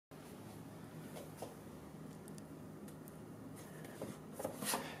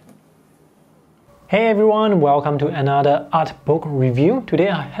Hey everyone, welcome to another art book review. Today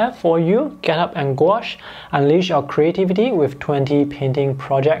I have for you Get Up and Gouache, Unleash Your Creativity with 20 Painting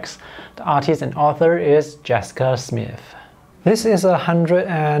Projects. The artist and author is Jessica Smith. This is a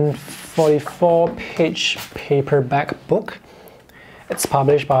 144-page paperback book. It's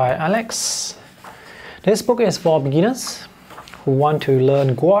published by Alex. This book is for beginners who want to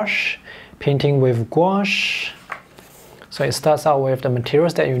learn gouache, painting with gouache. So it starts out with the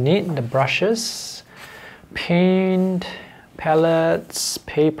materials that you need, the brushes, paint, palettes,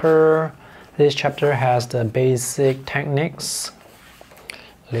 paper. This chapter has the basic techniques,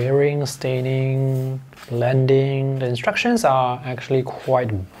 layering, staining, blending. The instructions are actually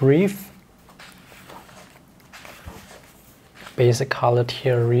quite brief. Basic color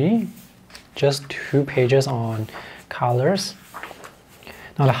theory, just 2 pages on colors.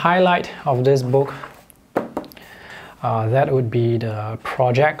 Now the highlight of this book, that would be the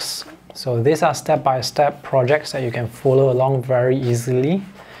projects. So these are step-by-step projects that you can follow along very easily.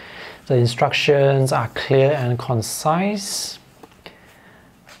 The instructions are clear and concise.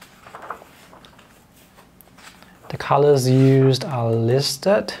 The colors used are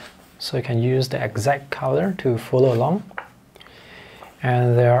listed, so you can use the exact color to follow along.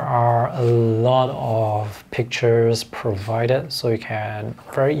 And there are a lot of pictures provided, so you can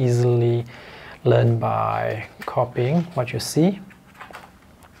very easily learn by copying what you see.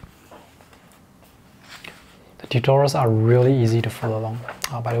 The tutorials are really easy to follow along.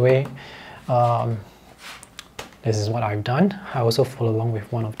 By the way, this is what I've done. I also follow along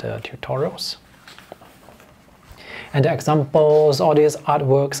with one of the tutorials. And the examples, all these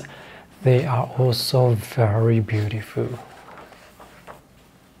artworks, they are also very beautiful.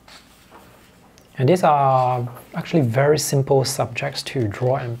 And these are actually very simple subjects to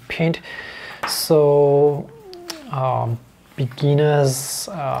draw and paint. So beginners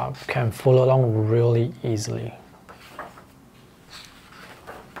can follow along really easily.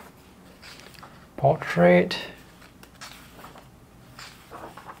 Portrait.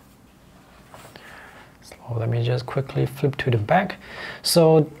 So let me just quickly flip to the back.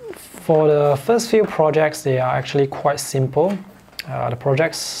 So for the first few projects, they are actually quite simple. The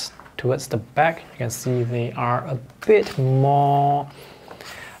projects towards the back, you can see they are a bit more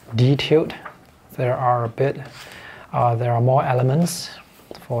detailed. There are more elements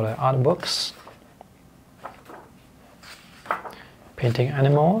for the art books. Painting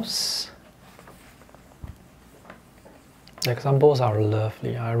animals. The examples are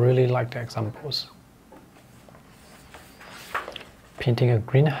lovely. I really like the examples. Painting a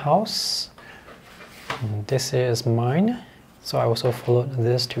greenhouse. This is mine, so I also followed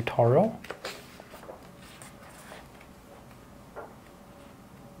this tutorial.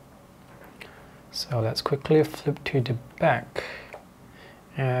 So let's quickly flip to the back.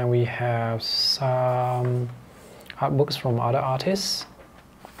 And we have some art books from other artists.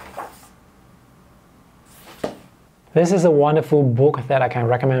 This is a wonderful book that I can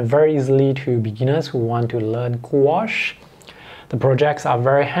recommend very easily to beginners who want to learn gouache. The projects are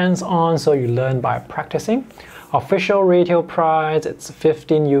very hands-on, so you learn by practicing. Official retail price, it's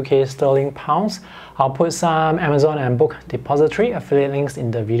 15 UK sterling pounds. I'll put some Amazon and book depository affiliate links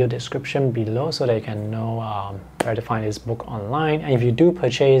in the video description below so that you can know where to find this book online. And if you do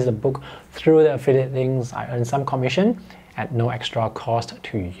purchase the book through the affiliate links, I earn some commission at no extra cost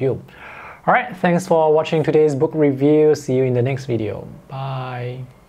to you. Alright, thanks for watching today's book review. See you in the next video. Bye.